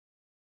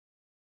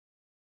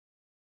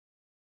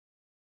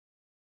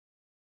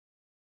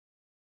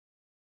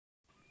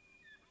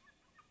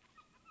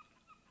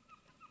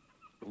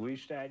We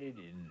started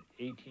in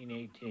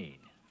 1818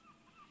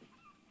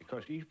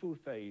 because East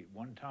Boothbay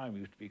one time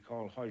used to be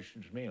called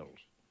Hodgson's Mills.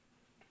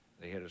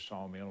 They had a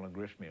sawmill and a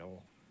grist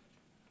mill.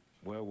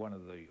 We're one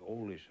of the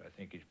oldest, I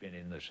think it's been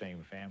in the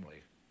same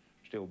family,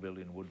 still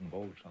building wooden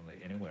boats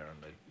anywhere on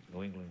the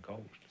New England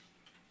coast.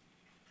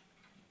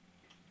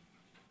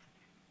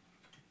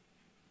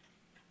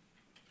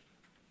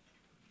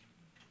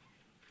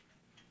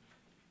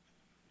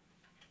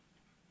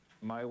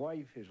 My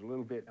wife is a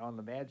little bit on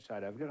the mad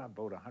side. I've got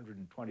about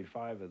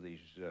 125 of these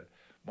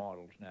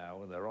models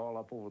now, and they're all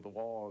up over the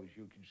wall, as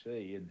you can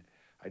see, and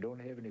I don't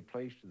have any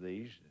place for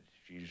these.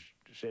 She's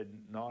said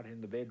not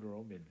in the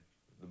bedroom. In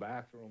the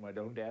bathroom, I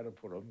don't dare to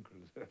put them because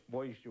the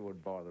moisture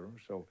would bother them,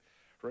 so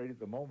right at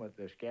the moment,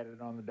 they're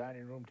scattered on the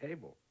dining room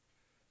table.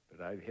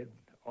 But I've had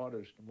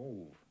orders to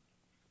move.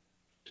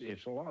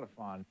 It's a lot of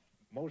fun.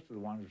 Most of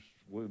the ones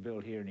we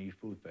built here in East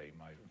Boothbay.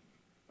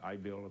 I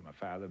built them, my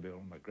father built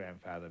them, my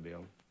grandfather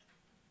built.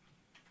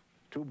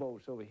 Two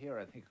boats over here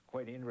I think are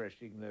quite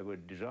interesting. They were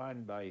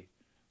designed by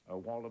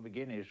Walter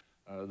McGinnis.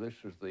 This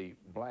was the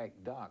Black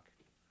Duck.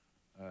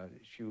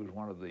 She was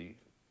one of the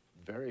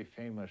very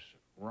famous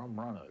rum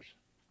runners.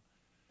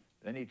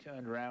 Then he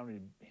turned around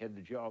and had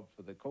the job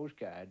for the Coast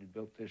Guard and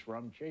built this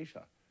rum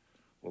chaser.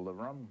 Well, the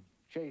rum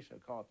chaser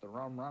caught the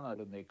rum runner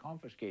and they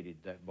confiscated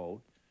that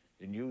boat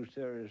and used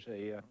her as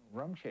a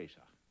rum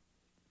chaser.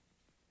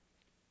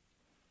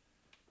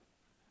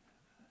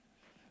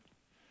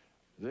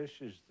 This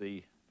is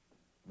the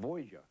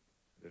Voyager.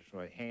 This is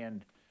a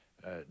hand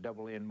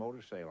double-end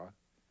motor sailor.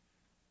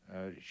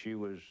 She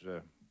was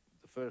the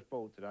first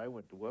boat that I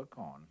went to work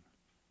on,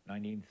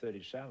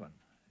 1937,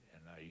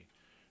 and I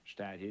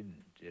started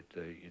at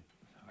the,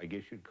 I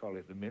guess you'd call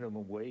it the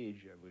minimum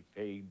wage. I was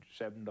paid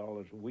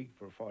 $7 a week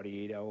for a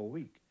 48-hour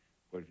week.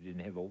 Of course, we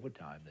didn't have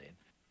overtime then.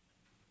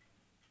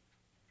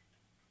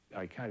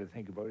 I kind of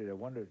think about it. I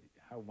wonder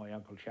how my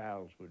Uncle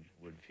Charles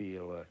would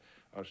feel,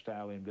 or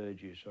Starling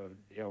Burgess, or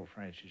L.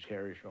 Francis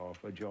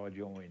Herreshoff, or George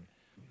Owen,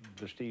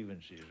 the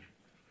Stevenses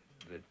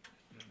that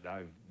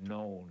I've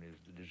known as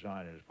the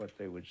designers, what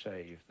they would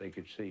say if they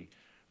could see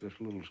this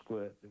little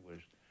squirt that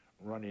was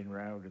running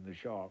around in the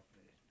shop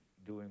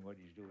doing what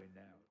he's doing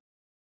now.